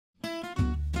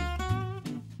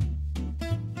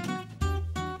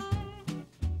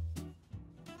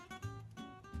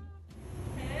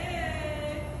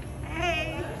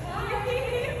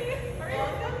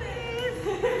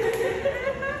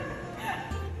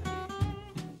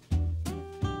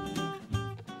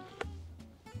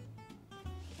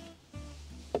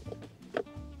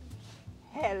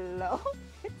Hello,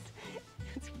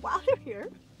 it's Wilder here.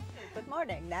 Good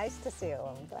morning, nice to see you.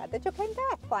 I'm glad that you came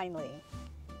back finally.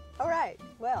 All right,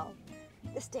 well,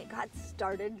 this day got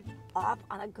started off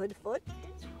on a good foot.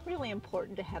 It's really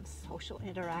important to have social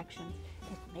interactions.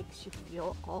 It makes you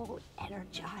feel all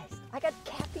energized. I got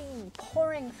caffeine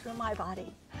pouring through my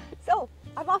body. So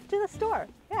I'm off to the store,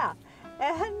 yeah,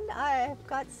 and I've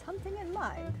got something in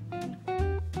mind.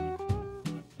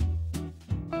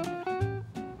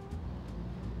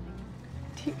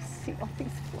 Do you see all these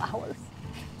flowers?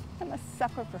 I'm a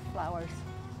sucker for flowers.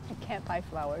 I can't buy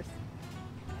flowers.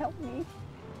 Help me.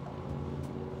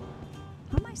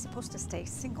 How am I supposed to stay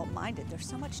single-minded? There's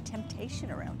so much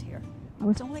temptation around here. I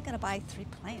was only going to buy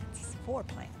 4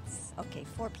 plants. Okay,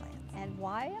 4 plants. And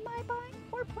why am I buying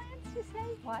 4 plants, you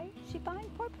say? Why is she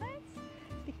buying 4 plants?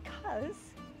 Because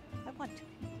I want to.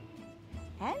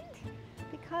 And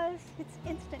because it's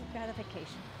instant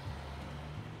gratification.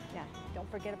 Yeah, don't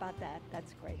forget about that.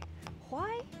 That's great.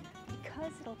 Why?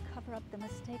 Because it'll cover up the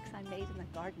mistakes I made in the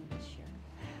garden this year.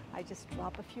 I just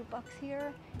drop a few bucks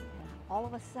here, and all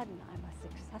of a sudden, I'm a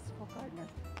successful gardener,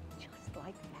 just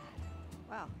like that.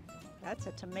 Wow, that's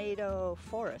a tomato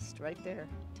forest right there,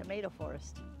 tomato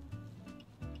forest.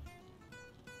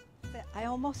 I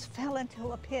almost fell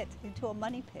into a pit, into a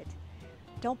money pit.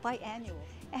 Don't buy annuals.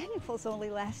 Annuals only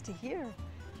last a year.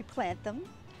 You plant them,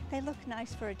 they look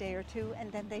nice for a day or two,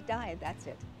 and then they die, that's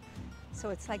it. So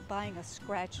it's like buying a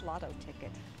scratch lotto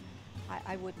ticket.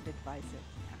 I wouldn't advise it.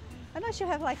 Unless you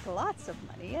have like lots of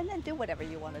money, and then do whatever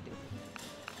you want to do.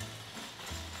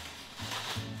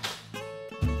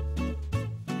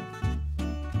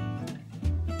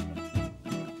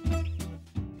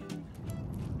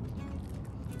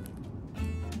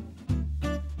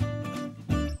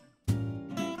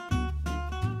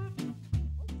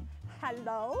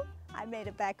 Hello, I made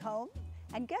it back home,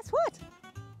 and guess what?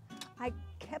 I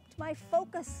kept my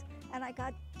focus and I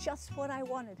got just what I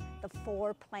wanted, the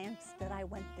 4 plants that I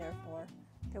went there for.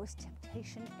 There was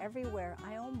temptation everywhere.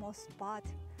 I almost bought.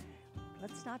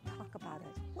 Let's not talk about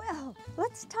it. Well,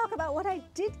 let's talk about what I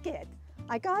did get.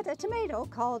 I got a tomato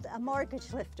called a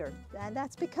mortgage lifter, and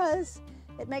that's because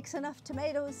it makes enough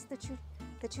tomatoes that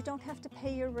you don't have to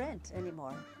pay your rent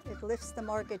anymore. It lifts the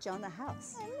mortgage on the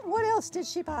house. And what else did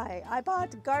she buy? I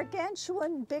bought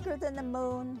gargantuan, bigger than the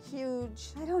moon,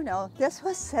 huge. I don't know. This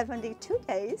was 72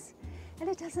 days. And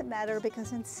it doesn't matter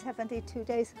because in 72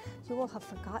 days, you will have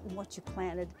forgotten what you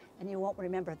planted and you won't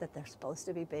remember that they're supposed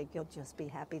to be big. You'll just be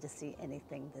happy to see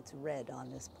anything that's red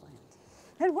on this plant.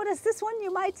 And what is this one,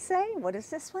 you might say? What is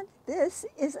this one? This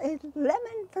is a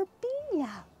lemon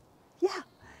verbena. Yeah.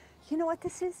 You know what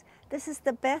this is? This is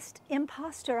the best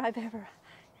imposter I've ever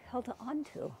held on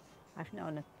to. I've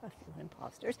known a few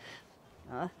imposters.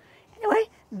 Anyway,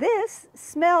 this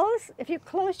smells, if you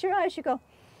close your eyes, you go,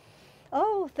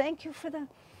 oh, thank you for the,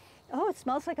 oh, it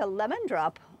smells like a lemon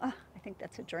drop. Oh, I think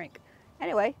that's a drink.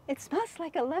 Anyway, it smells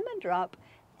like a lemon drop,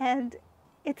 and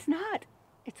it's not.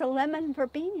 It's a lemon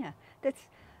verbena that's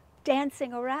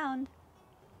dancing around,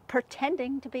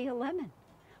 pretending to be a lemon.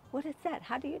 What is that?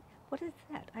 What is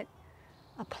that?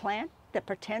 A plant that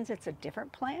pretends it's a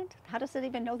different plant? How does it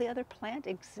even know the other plant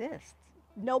exists?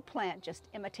 No plant just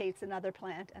imitates another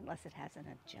plant unless it has an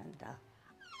agenda.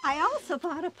 I also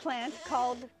bought a plant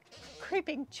called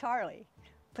Creeping Charlie,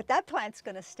 but that plant's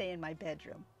gonna stay in my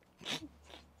bedroom.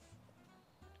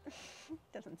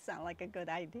 Doesn't sound like a good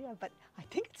idea, but I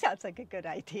think it sounds like a good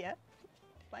idea.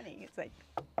 Funny, it's like,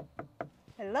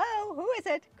 hello, who is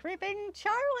it? Creeping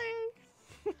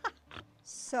Charlie.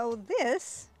 So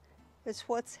this is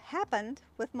what's happened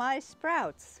with my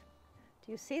sprouts.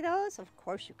 Do you see those? Of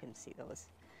course you can see those.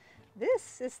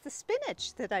 This is the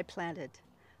spinach that I planted.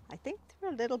 I think they're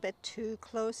a little bit too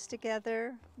close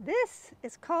together. This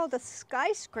is called a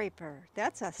skyscraper.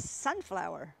 That's a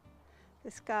sunflower.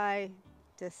 This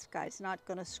guy's not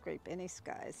gonna scrape any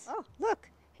skies. Oh, look,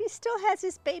 he still has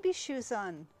his baby shoes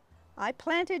on. I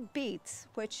planted beets,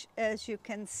 which, as you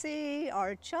can see,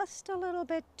 are just a little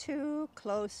bit too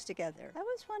close together. That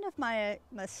was one of my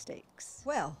mistakes.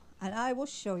 Well, and I will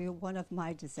show you one of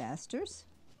my disasters.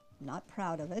 Not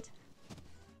proud of it.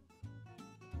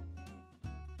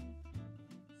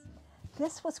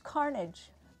 This was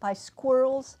carnage by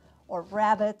squirrels or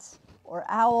rabbits or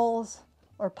owls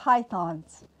or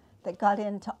pythons that got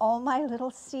into all my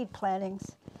little seed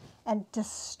plantings and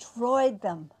destroyed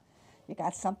them. You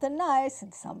got something nice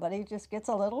and somebody just gets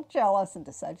a little jealous and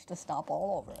decides to stomp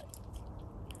all over it.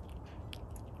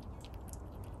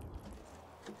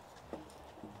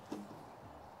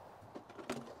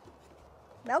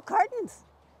 Milk cartons.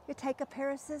 You take a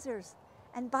pair of scissors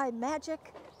and by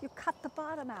magic, you cut the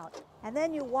bottom out. And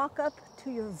then you walk up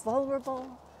to your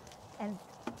vulnerable and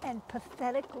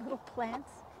pathetic little plants,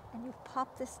 and you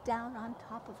pop this down on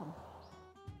top of them.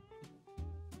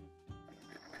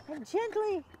 And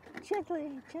gently,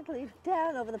 gently, gently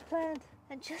down over the plant.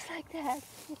 And just like that,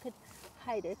 you could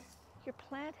hide it. Your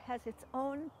plant has its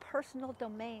own personal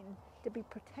domain to be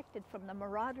protected from the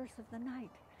marauders of the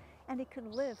night. And it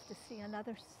can live to see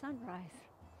another sunrise.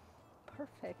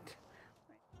 Perfect.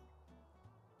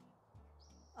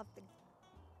 Of the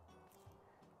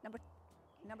number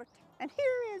two. And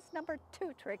here is number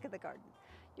 2 trick of the garden.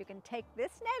 You can take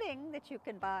this netting that you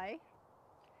can buy.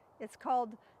 It's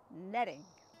called netting.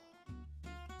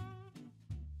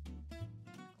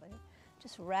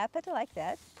 Just wrap it like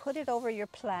that, put it over your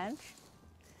plant.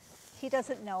 He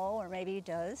doesn't know, or maybe he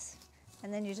does.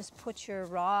 And then you just put your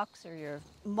rocks or your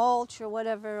mulch or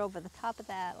whatever over the top of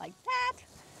that, like that.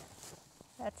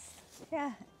 That's,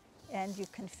 yeah. And you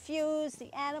confuse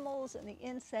the animals and the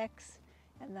insects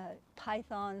and the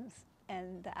pythons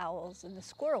and the owls and the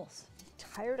squirrels.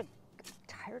 I'm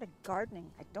tired of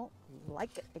gardening. I don't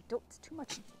like it. It's too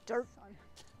much dirt.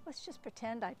 Let's just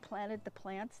pretend I planted the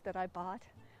plants that I bought.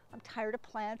 I'm tired of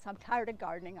plants. I'm tired of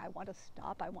gardening. I want to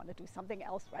stop. I want to do something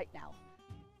else right now.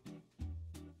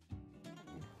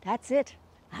 That's it.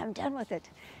 I'm done with it.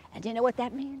 And you know what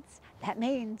that means? That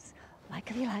means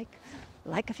like if you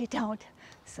like if you don't,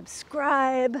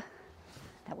 subscribe.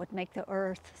 That would make the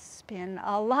earth spin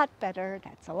a lot better.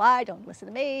 That's a lie. Don't listen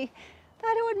to me.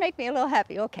 But it would make me a little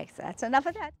happy. Okay, so that's enough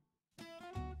of that.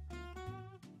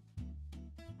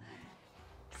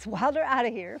 So while they're out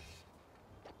of here,